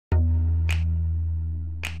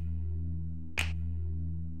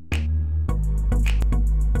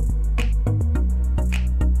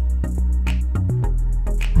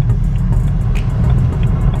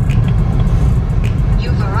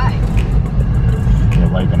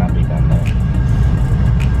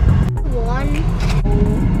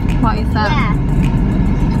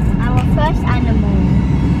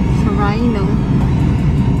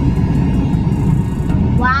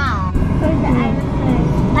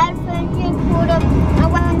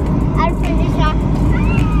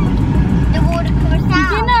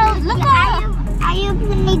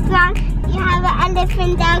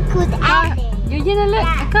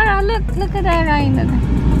look at that rhino.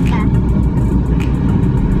 Yeah.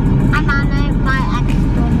 And I know my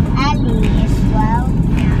ex-friend Ellie as well.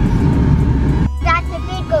 Yeah. That's a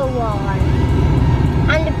bigger one.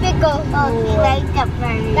 And the bigger horn.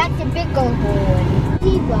 That's a bigger horn.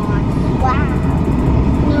 Zebras. Wow.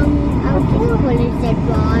 No, I'm calling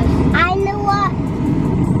zebras. I know what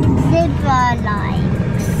zebra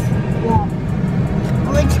likes. What?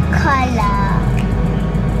 Which colour?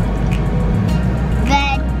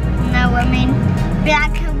 Red. No, I mean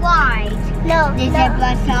black and white. No. The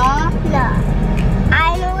zebras are? No. I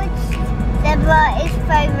know which zebra is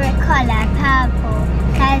favourite colour. Purple.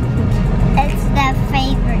 It's their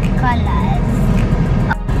favourite colours.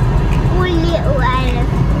 Oh, little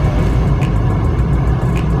elephant.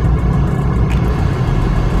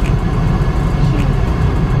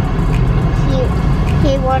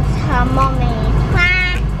 He wants her mommy.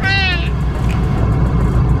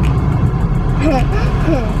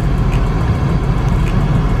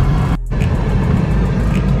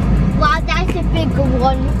 Wow, that's a big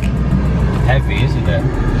one. Heavy, isn't it?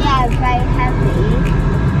 Yeah, very heavy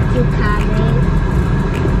to carry.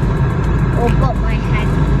 Or got my head.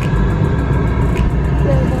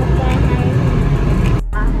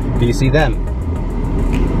 Do you see them?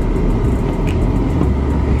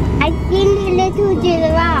 I seen the little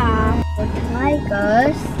giraffe.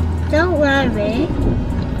 Tigers, don't worry.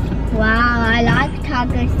 Wow, I like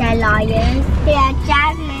tigers, they're lions. Yeah,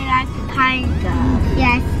 Jasmine likes a tiger.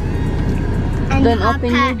 Yes. And Don't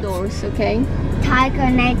open your doors, okay? Tiger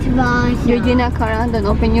named Raja. Eugenia, Cara, don't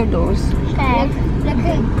open your doors. Okay. Look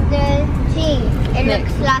at the jeep. It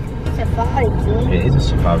looks like a safari jeep. It is a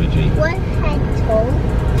safari jeep. One head tall.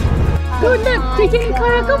 Good look, Eugenia,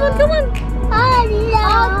 Cara, come on, come on. Oh no!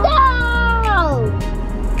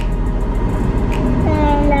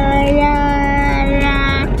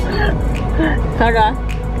 Cara.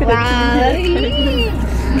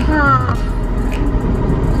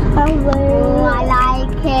 Oh, I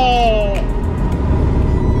like it.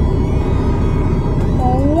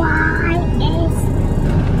 Why is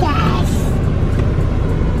this?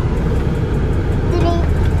 Did he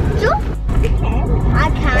jump? I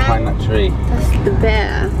can. Behind that tree. That's the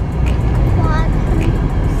bear. I can't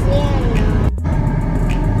see it now.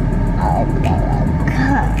 Oh, there I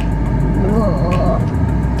go.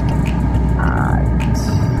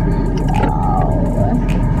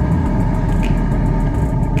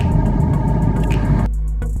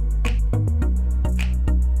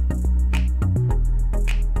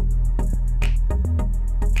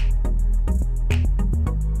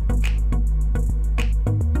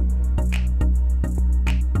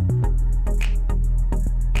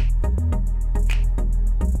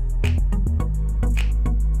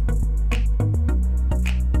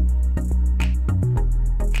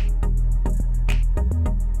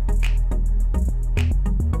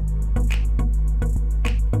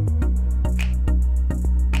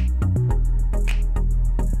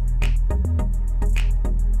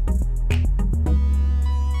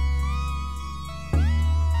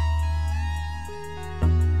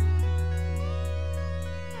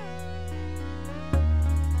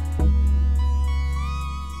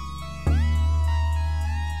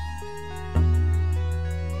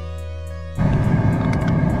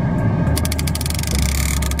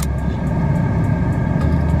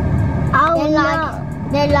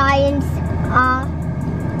 The lions are.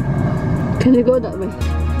 Can you go that way?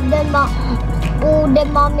 All the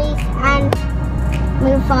mummies and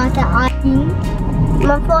Mufasa are.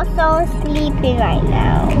 Mufasa is sleeping right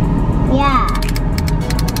now. Yeah.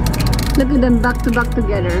 Look at them back to back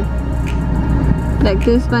together. Like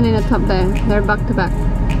this one in the top there. They're back to back.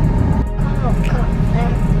 Oh, God.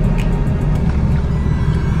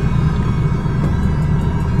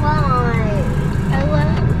 Why? I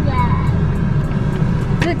want that.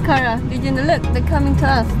 Look, Cara, did you look? They're coming to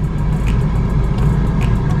us.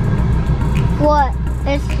 What?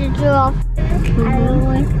 It's the giraffe and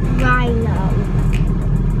with rhino.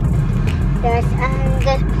 Yes, and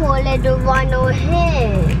this poor little rhino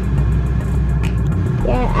here.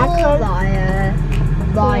 Yeah, I can't buy a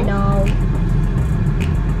rhino.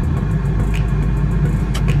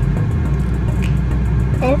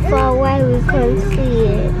 If far away we can't see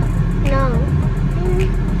it. No.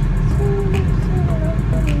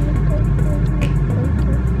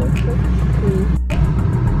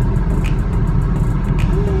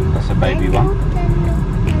 That's a baby one.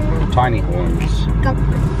 Tiny horns.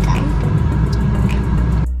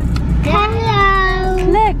 Hello.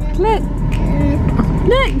 Look, look.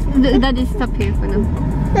 Look. Daddy, stop here for now.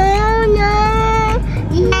 Oh no.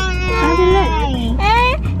 Daddy, look.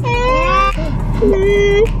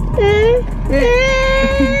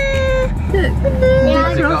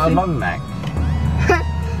 Has it got a long neck?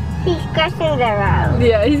 He's crossing the road.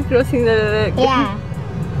 Yeah, he's crossing the lake. Yeah.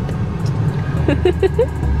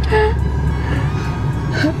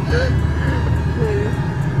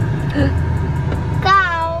 Go.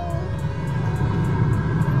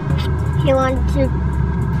 He wants to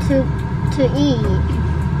eat.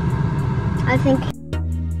 I think.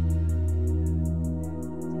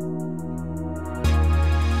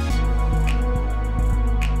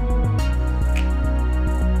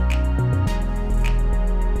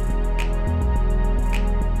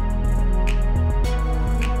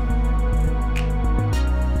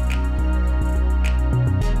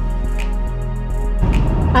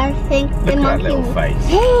 I think the Look at that monkey. little face.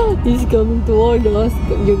 He's coming toward us.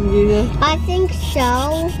 I think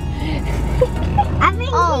so. I think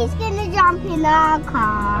he's gonna jump in our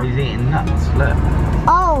car. He's eating nuts, look.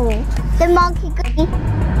 Oh, the monkey.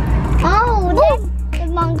 Oh, the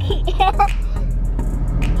monkey.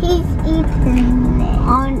 He's eating it.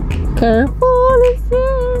 On. Careful,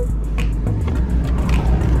 listen.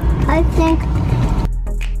 I think.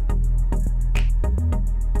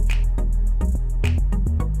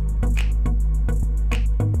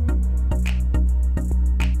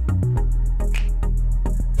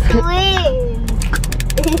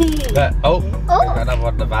 Look, oh, there's another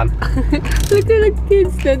one in the van. Look at the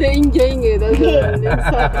kids, they're enjoying it as well.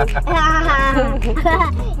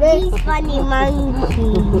 These funny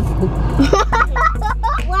monkeys.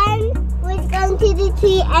 One was going to the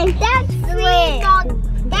tree and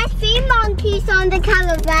that's three monkeys on the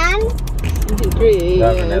caravan. Three,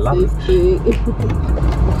 They're having their lunch. it's three.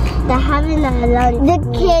 They're having a lunch. The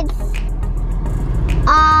kids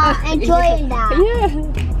are enjoying that. Yeah.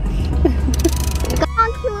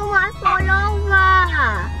 Monkey will fall over.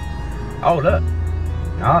 Oh, look.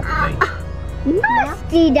 Nasty.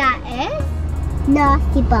 Nasty that is.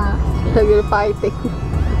 Nasty boss. They're fighting.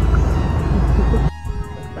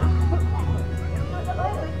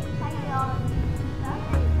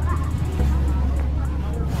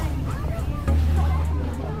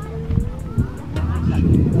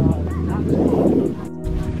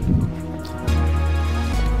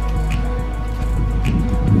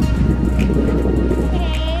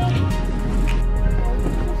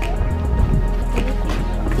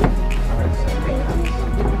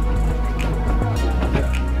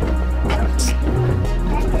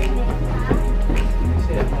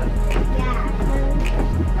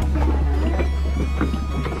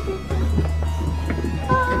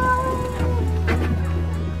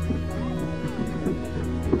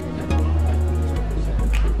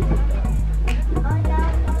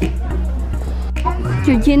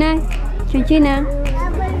 Georgina, Georgina.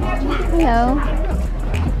 Hello.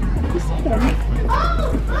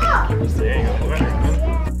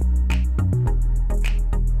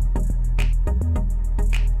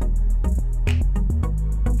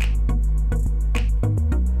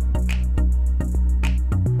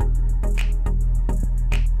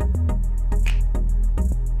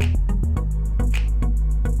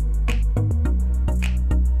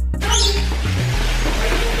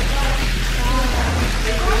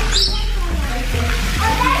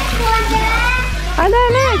 Ada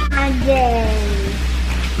Alex. Landing.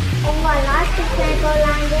 Oh, I like to say go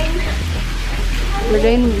landing. But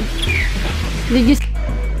then, did you?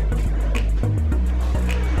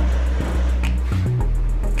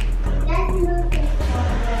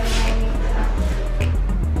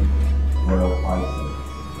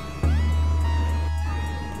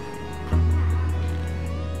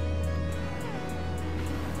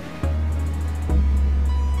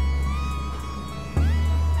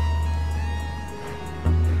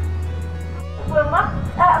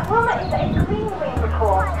 Wilma is a green wing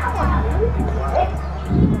report.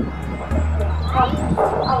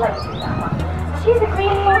 I'll let you do that one. She's a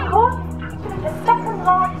green wing report. She's the second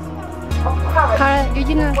largest of parrots.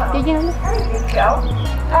 Georgina, Georgina. Very big girl.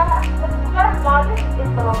 The first largest is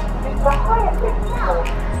the higher wing report.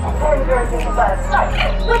 Very, very big bird. So,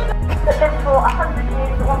 look that live for 100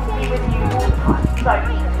 years that want to be with you all the time. So,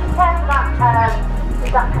 compare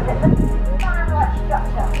that commitment. Fan-like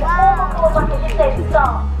structure. Almost like it is a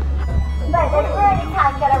star. But they really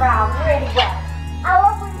can get around really well. And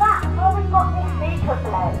along with that, we've got this beaker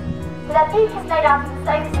blade. So that beak is made out of the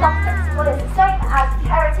same substance. Well, it's the same as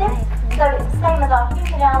keratin, so it's the same as our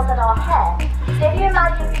fingernails and our hair. So if you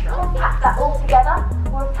imagine if you compact that all together,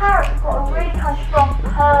 well, a parrot has got a really kind of strong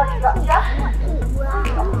curve structure.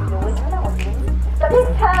 So this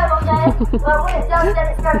curve on there, well, what it does then,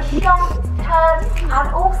 it's very sharp, it's curved, and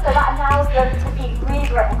also that allows them to be really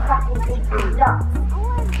great at cracking into nuts.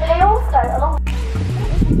 So they also, along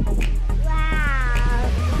Wow.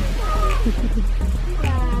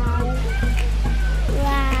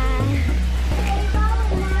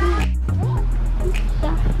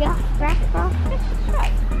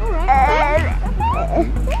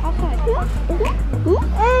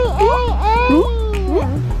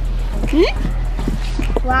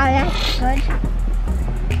 that's good.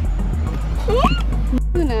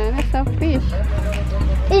 Tuna, that's a fish.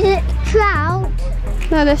 Is it trout?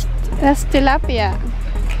 No, that's tilapia.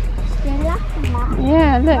 Tilapia.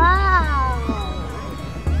 Yeah, look. Wow.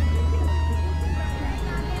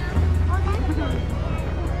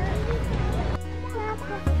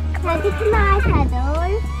 Can I get my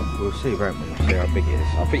paddle? We'll see, won't we? We'll see how big it is.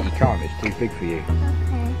 I think you can't, it's too big for you.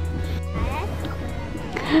 Okay.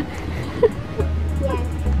 Yes.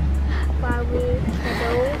 While we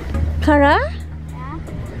paddle. Kara? Yeah.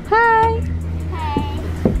 Hi. Hey.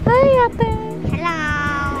 Hi, ate. Hello.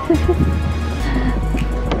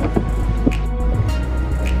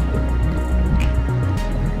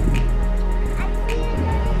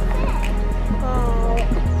 Oh,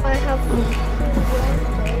 I have.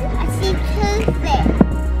 I see two fish.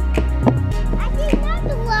 I see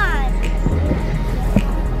another one.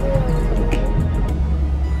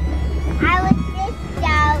 I was just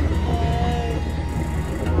joking.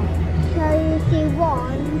 So you see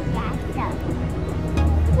one? That's so.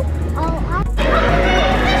 Oh,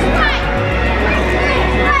 this one.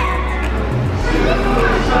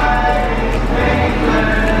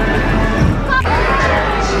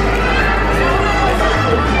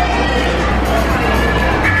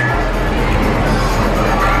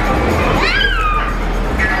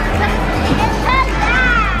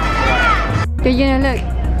 Eugenia, look.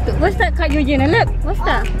 What's that car, Eugenia? Look. What's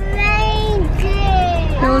that?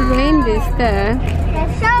 Reindeer. The old reindeer's there.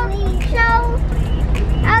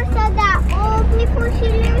 Also that old people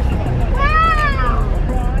should use. Wow!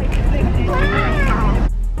 Wow!